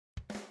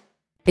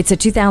It's a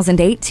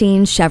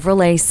 2018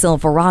 Chevrolet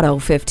Silverado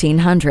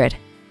 1500.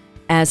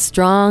 As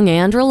strong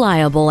and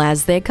reliable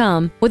as they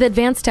come, with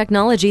advanced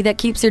technology that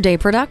keeps your day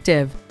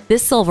productive.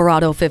 This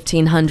Silverado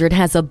 1500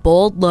 has a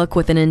bold look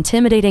with an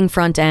intimidating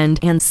front end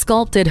and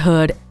sculpted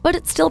hood, but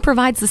it still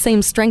provides the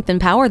same strength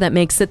and power that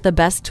makes it the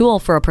best tool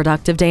for a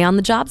productive day on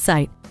the job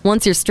site.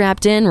 Once you're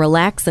strapped in,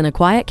 relax in a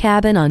quiet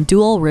cabin on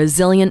dual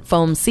resilient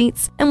foam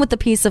seats and with the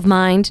peace of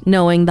mind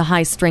knowing the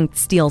high-strength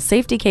steel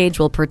safety cage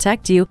will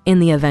protect you in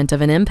the event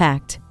of an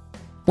impact.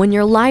 When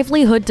your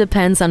livelihood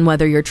depends on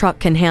whether your truck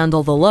can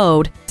handle the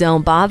load,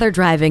 don't bother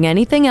driving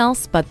anything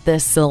else but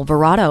this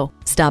Silverado.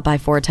 Stop by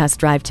for a test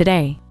drive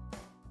today.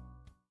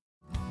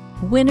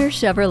 Winner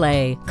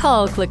Chevrolet.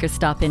 Call, click, or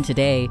stop in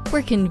today.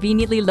 We're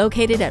conveniently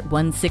located at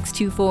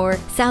 1624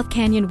 South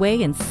Canyon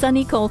Way in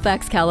sunny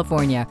Colfax,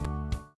 California.